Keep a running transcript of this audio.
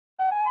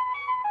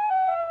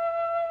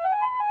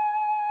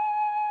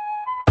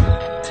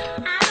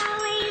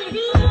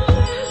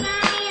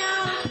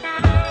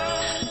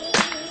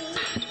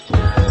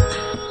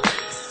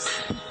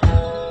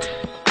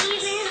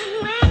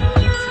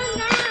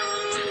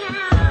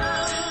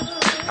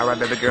Alright,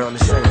 baby girl, let me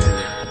sing to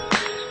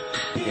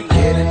you. You're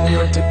getting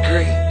your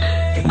degree,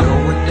 you're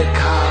going to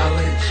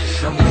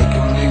college. I'm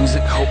making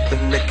music,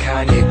 hoping that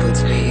Kanye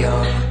puts me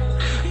on.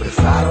 But if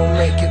I don't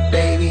make it,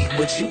 baby,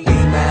 would you be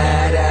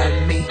mad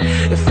at me?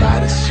 If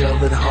I just chill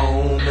at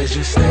home as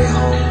your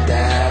stay-home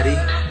daddy?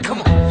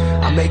 Come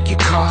on, I'll make you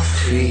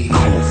coffee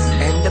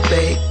and a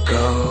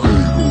bagel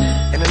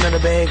and another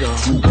bagel.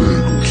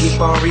 Keep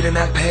on reading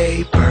that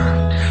paper,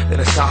 then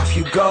it's off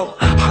you go.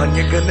 Hun,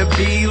 you're gonna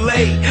be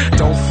late.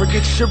 Don't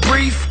forget your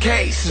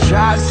briefcase.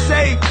 Drive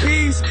safe,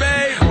 peace,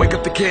 babe. Wake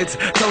up the kids,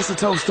 toast the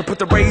toaster, put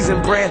the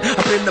raisin bran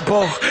up in the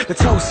bowl. The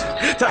toast,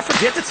 did I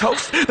forget the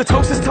toast? The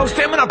toast is toast,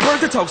 damn it, I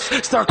burned the toast.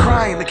 Start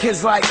crying, the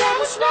kid's like,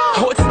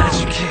 oh, it's not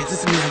you kids,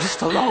 it's me, I'm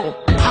just alone.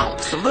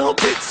 Pop's a little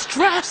bit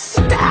stressed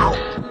out.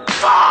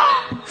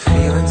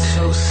 Feeling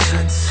so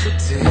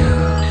sensitive,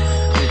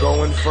 I'm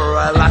going for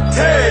a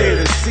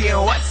latte, seeing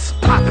what's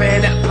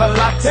poppin' at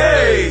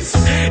Pilates.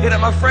 Hit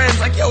up my friends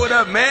like, yo, what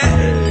up,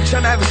 man? You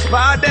tryna have a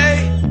spa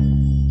day?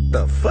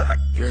 The fuck?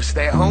 You're a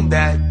stay-at-home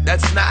dad,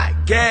 that's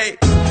not gay.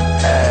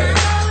 Hey,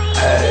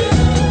 hey,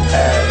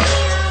 hey,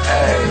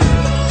 hey.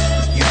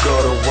 You go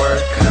to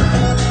work,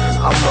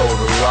 I'll mow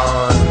the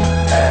lawn.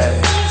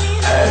 Hey,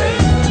 hey,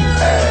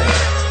 hey,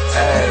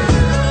 hey.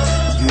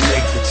 You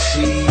make the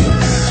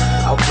cheese,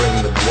 I'll bring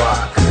the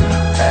guac.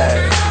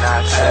 Hey,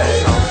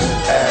 nachos,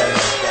 hey,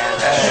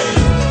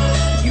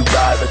 hey. You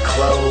buy the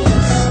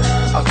clothes,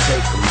 I'll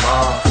take them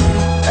off.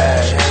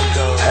 Hey,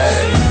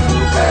 hey,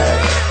 hey,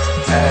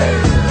 hey.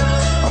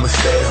 I'm a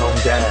stay-at-home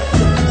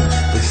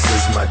dad, this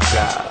is my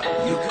job.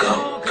 You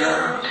go,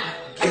 girl,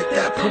 get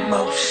that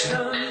promotion.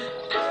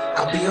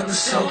 I'll be on the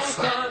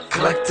sofa,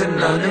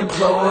 collecting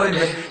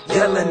unemployment,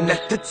 yelling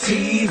at the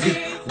TV,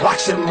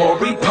 watching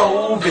Maury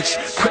Povich.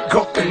 Quit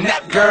groping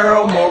that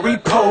girl, Maury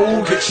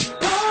Povich.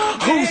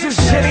 Who's this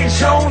Jenny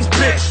Jones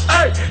bitch?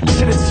 Hey,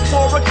 shit, it's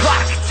 4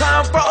 o'clock,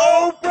 time for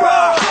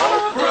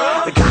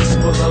Oprah. The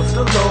gospel of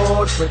the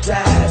Lord for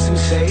dads who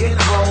stay at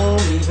home,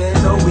 even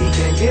though we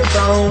can't get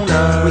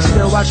boners. We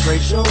still watch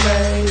Rachel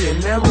Ray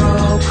and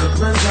Emerald cook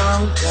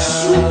lasagna.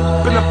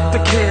 Swooping up the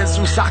kids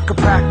from soccer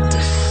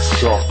practice.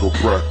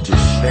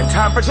 Then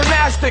time for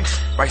gymnastics,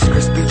 Rice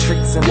Krispie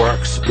treats and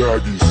wax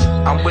baggies.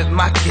 I'm with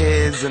my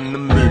kids in the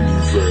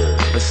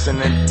minivan,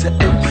 listening to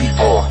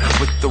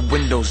NPR with the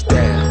windows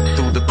down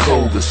through the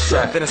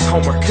cul-de-sac. Then it's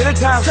homework, dinner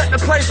time, set the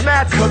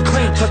placemats, cook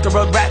clean, tuck the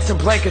rug rats and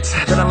blankets.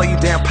 Then I lay you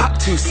down, pop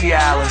 2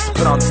 Cialis,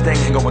 put on Sting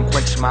and go and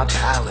quench my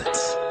palate.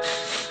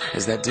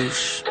 Is that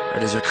douche, or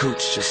does your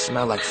cooch just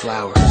smell like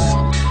flowers?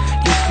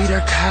 Your feet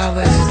are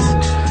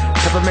calloused,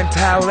 peppermint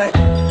towelette,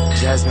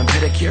 jasmine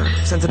pedicure,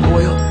 scented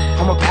oil,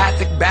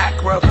 homeopathic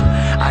back rub.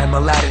 I am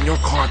Aladdin, your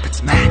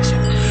carpet's magic,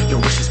 your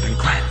wish has been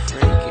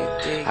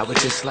granted. I would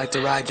just like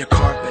to ride your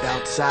carpet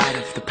outside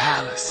of the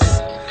palace.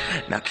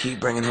 Now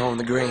keep bringing home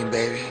the green,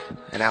 baby,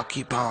 and I'll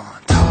keep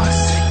on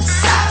tossing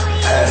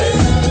salad. Hey,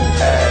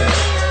 hey,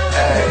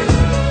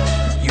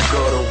 hey, you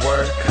go to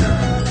work,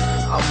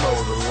 I'll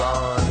mow the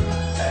lawn.